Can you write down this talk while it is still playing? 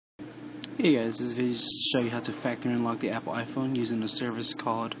Hey guys, this video is to show you how to factory unlock the Apple iPhone using a service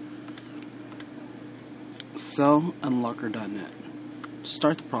called sellunlocker.net. To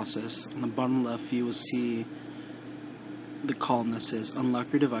start the process, on the bottom left you will see the column that says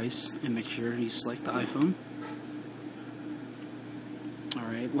unlock your device, and make sure you select the iPhone.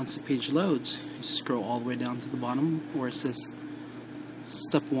 Alright, once the page loads, you scroll all the way down to the bottom where it says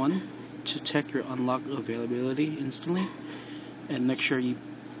step 1 to check your unlock availability instantly, and make sure you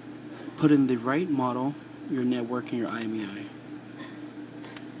put in the right model, your network, and your IMEI.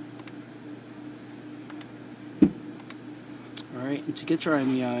 Alright, and to get your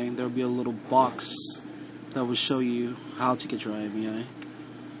IMEI, there will be a little box that will show you how to get your IMEI.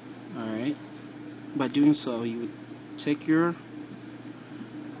 Alright, by doing so, you would take your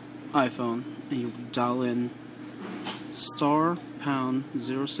iPhone and you would dial in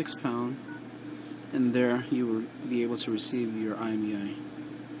 *#06#, and there you will be able to receive your IMEI.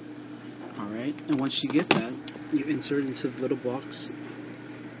 Alright, and once you get that, you insert it into the little box.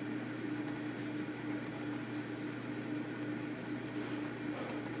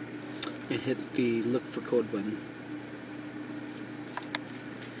 And hit the look for code button.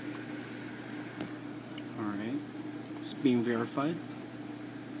 Alright, it's being verified.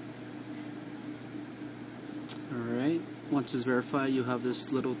 Alright, once it's verified, you have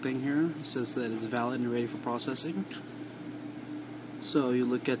this little thing here. It says that it's valid and ready for processing. So you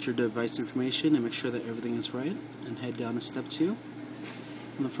look at your device information and make sure that everything is right, and head down to step 2. And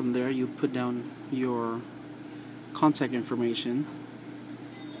then from there you put down your contact information,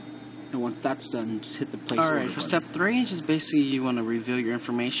 and once that's done, just hit the place order button. Alright, for step 3, just basically you want to reveal your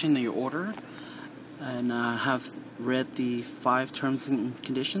information and your order, and have read the 5 terms and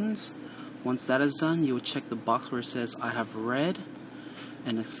conditions. Once that is done, you will check the box where it says I have read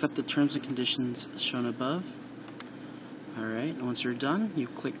and accept the terms and conditions shown above. Alright, once you're done, you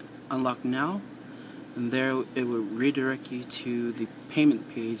click Unlock Now, and there it will redirect you to the payment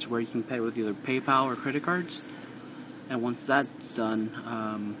page where you can pay with either PayPal or credit cards. And once that's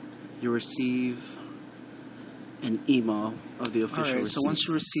done, you'll receive an email of the official receipt. So once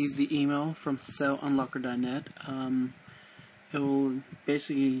you receive the email from sellunlocker.net, it will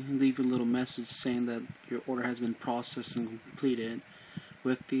basically leave a little message saying that your order has been processed and completed,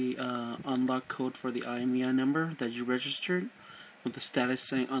 with the unlock code for the IMEI number that you registered, with the status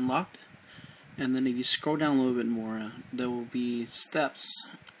saying unlocked. And then if you scroll down a little bit more, there will be steps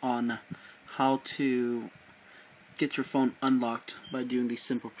on how to get your phone unlocked by doing these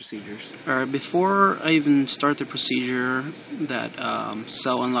simple procedures. Alright, before I even start the procedure that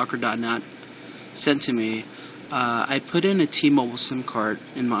sellunlocker.net sent to me, I put in a T-Mobile SIM card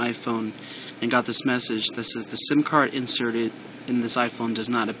in my iPhone and got this message that says the SIM card inserted in this iPhone does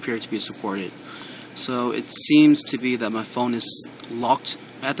not appear to be supported. So it seems to be that my phone is locked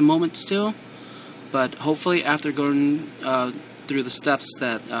at the moment still, but hopefully after going through the steps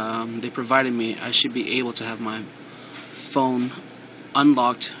that they provided me, I should be able to have my phone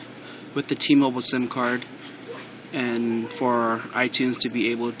unlocked with the T-Mobile SIM card, and for iTunes to be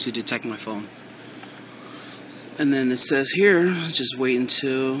able to detect my phone. And then it says here, just wait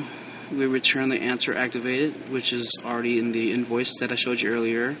until we return the answer activated, which is already in the invoice that I showed you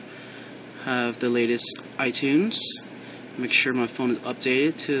earlier. Have the latest iTunes. Make sure my phone is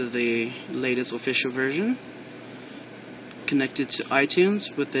updated to the latest official version. Connected to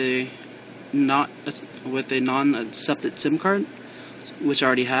iTunes with a non-accepted SIM card, which I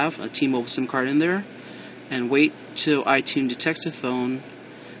already have a T-Mobile SIM card in there. And wait till iTunes detects the phone.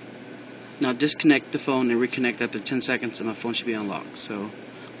 Now disconnect the phone and reconnect after 10 seconds, and my phone should be unlocked. So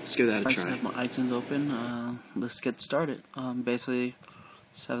let's give that a try. I have my iTunes open. Let's get started. Basically,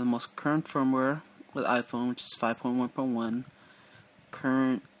 just have the most current firmware with iPhone, which is 5.1.1.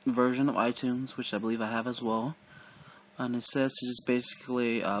 Current version of iTunes, which I believe I have as well. And it says to just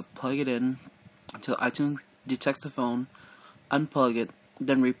basically plug it in until iTunes detects the phone, unplug it,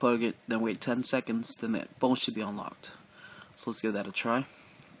 then replug it, then wait 10 seconds, then the phone should be unlocked. So let's give that a try.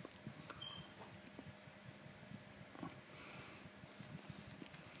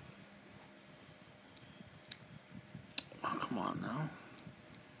 Oh, come on now.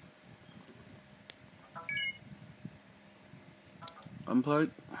 Unplug,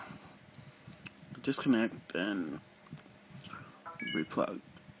 disconnect, and replug.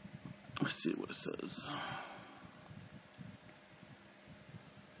 Let's see what it says.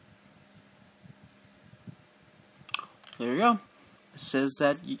 There you go. It says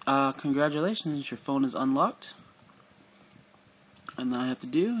that congratulations, your phone is unlocked. And all I have to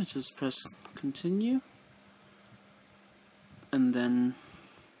do is just press continue, and then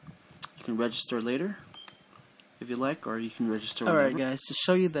you can register later. if you like, or you can register whenever. Alright guys, to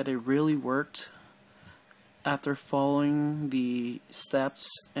show you that it really worked, after following the steps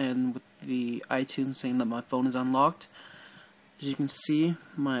and with the iTunes saying that my phone is unlocked, as you can see,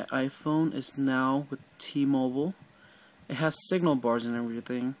 my iPhone is now with T-Mobile. It has signal bars and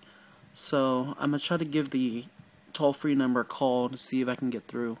everything, so I'm going to try to give the toll-free number a call to see if I can get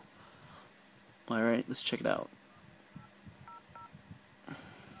through. Alright, let's check it out.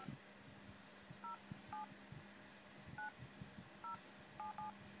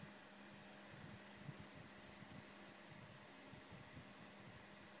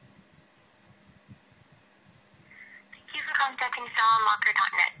 Thank you for contacting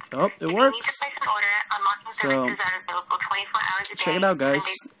SalonLocker.net. Oh, it If works. you need to place an order, unlocking services are available 24 hours a day. Check it out, guys.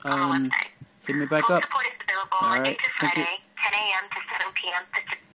 On the website. Hit me back Phone up. support is available All Monday right, to thank you. Friday.